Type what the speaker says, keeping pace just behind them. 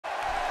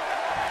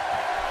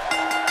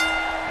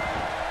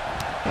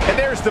And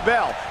there's the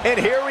bell. And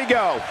here we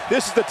go.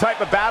 This is the type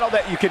of battle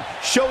that you can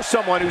show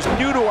someone who's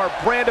new to our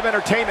brand of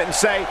entertainment and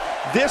say,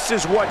 this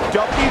is what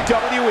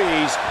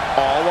WWE's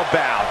all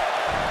about.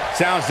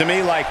 Sounds to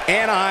me like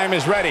Anaheim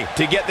is ready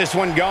to get this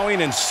one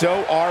going, and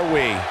so are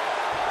we.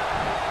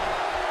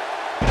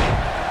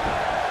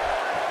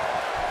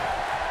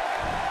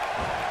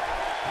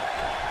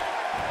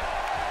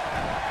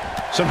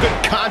 Some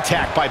good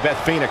contact by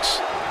Beth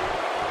Phoenix.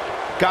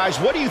 Guys,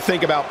 what do you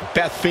think about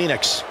Beth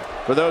Phoenix?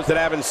 For those that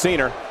haven't seen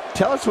her,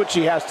 tell us what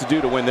she has to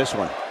do to win this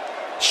one.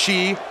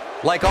 She,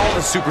 like all the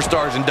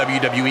superstars in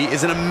WWE,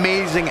 is an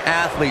amazing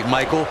athlete,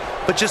 Michael.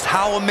 But just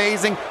how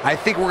amazing, I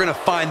think we're going to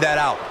find that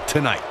out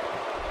tonight.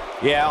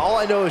 Yeah, all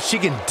I know is she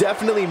can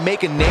definitely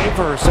make a name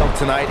for herself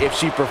tonight if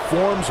she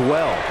performs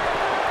well.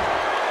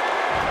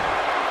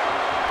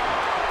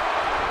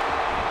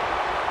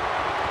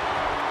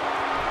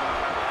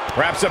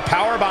 Perhaps a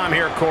powerbomb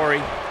here, Corey.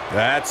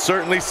 That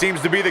certainly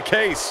seems to be the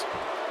case.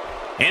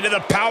 Into the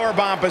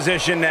powerbomb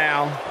position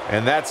now.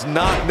 And that's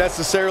not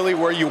necessarily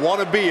where you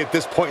want to be at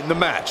this point in the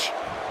match.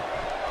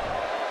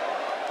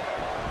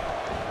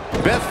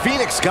 Beth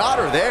Phoenix got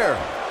her there.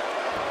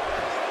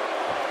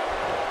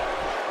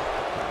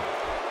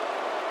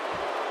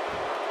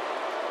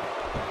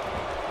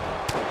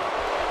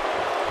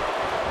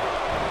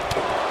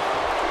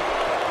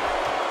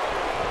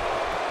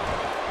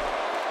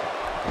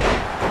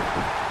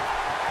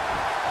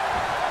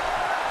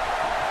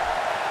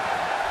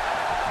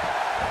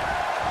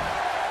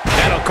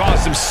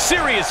 Cause some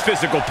serious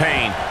physical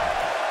pain.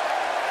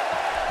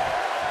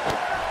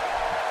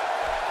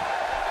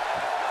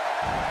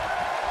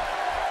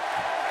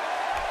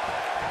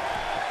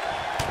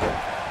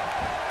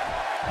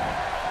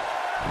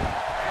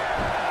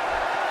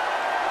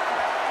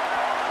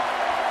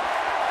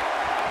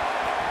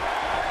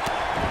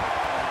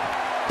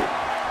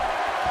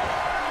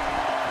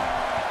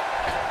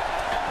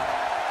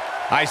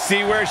 I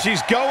see where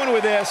she's going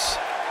with this.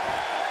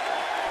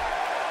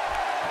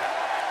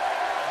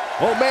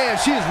 Oh man,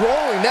 she is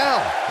rolling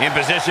now. In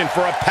position for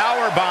a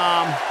power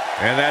bomb.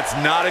 And that's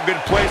not a good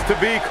place to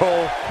be,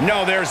 Cole.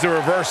 No, there's the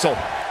reversal.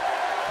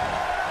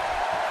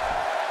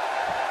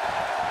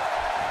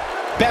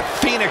 Beth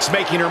Phoenix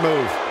making her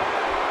move.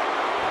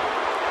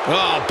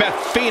 Oh, Beth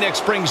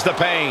Phoenix brings the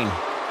pain.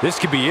 This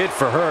could be it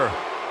for her.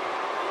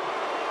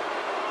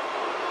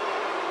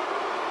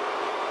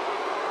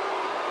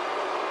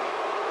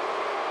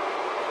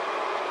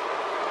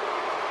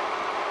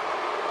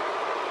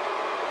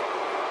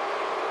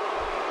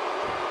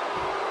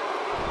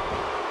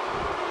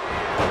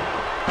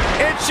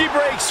 And she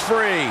breaks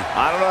free.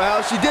 I don't know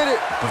how she did it,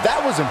 but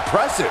that was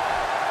impressive.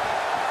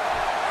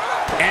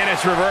 And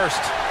it's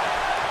reversed.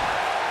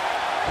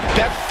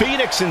 Beth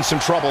Phoenix in some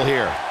trouble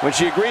here. When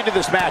she agreed to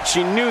this match,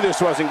 she knew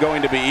this wasn't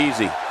going to be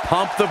easy.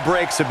 Pump the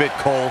brakes a bit,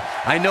 Cole.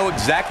 I know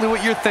exactly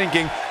what you're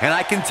thinking, and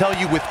I can tell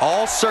you with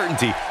all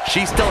certainty,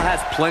 she still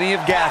has plenty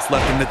of gas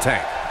left in the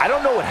tank. I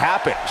don't know what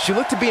happened. She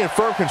looked to be in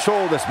firm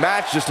control of this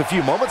match just a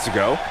few moments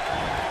ago.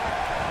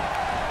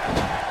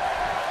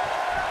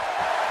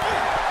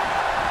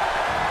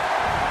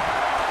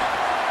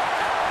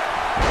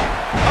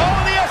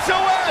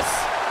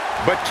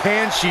 But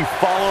can she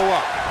follow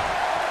up?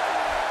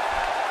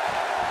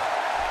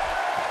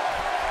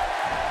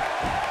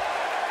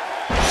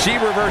 She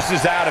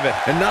reverses out of it.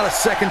 And not a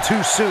second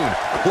too soon.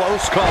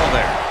 Close call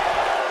there.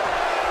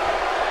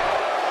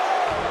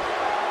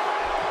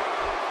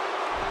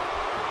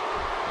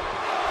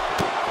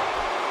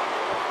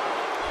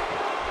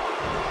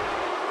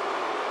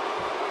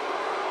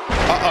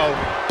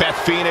 Uh-oh. Beth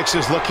Phoenix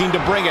is looking to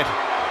bring it.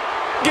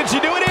 Can she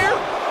do it here?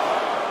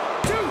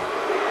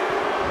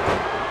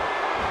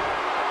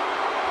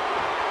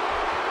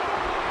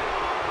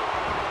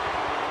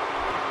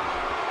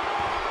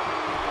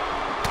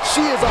 She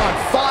is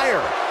on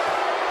fire.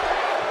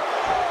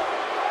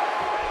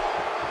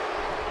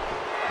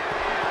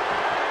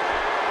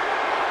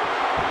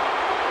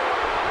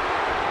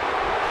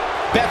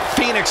 Beth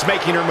Phoenix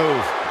making her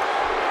move.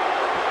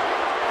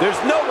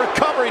 There's no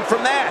recovering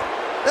from that.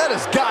 That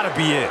has got to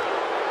be it.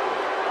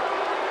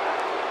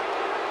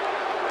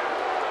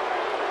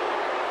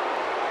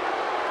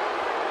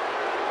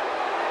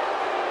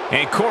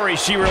 And Corey,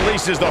 she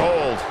releases the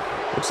hold.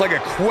 Looks like a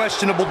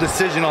questionable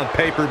decision on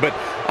paper, but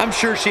I'm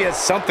sure she has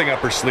something up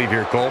her sleeve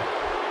here, Cole.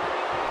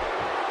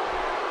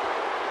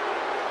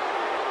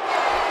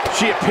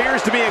 She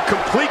appears to be in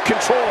complete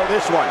control of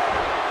this one.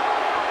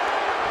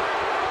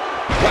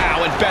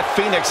 Wow, and Beth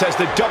Phoenix has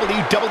the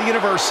WWE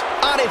Universe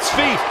on its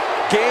feet.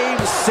 Game,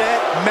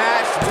 set,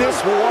 match. This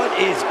one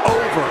is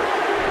over.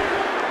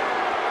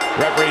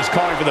 Referee's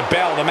calling for the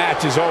bell. The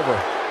match is over.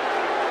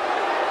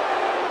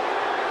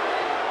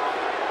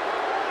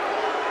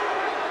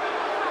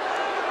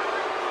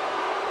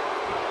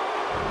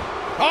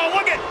 Oh,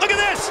 look at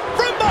this!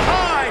 From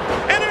behind!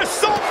 And an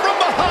assault from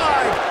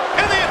behind!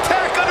 And the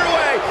attack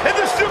underway! And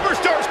the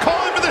superstars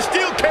calling for the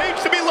steel cage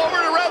to be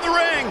lowered around the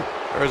ring!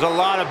 There's a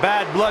lot of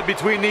bad blood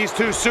between these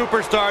two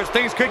superstars.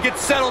 Things could get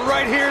settled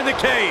right here in the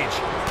cage.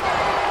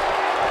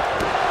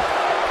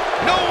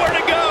 Nowhere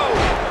to go!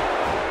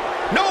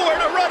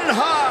 and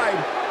hide.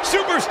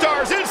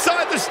 Superstars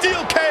inside the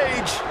steel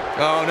cage.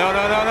 Oh, no,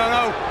 no, no, no,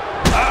 no.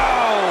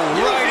 Oh,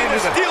 right Using into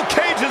the steel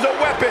cage as a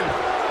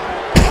weapon.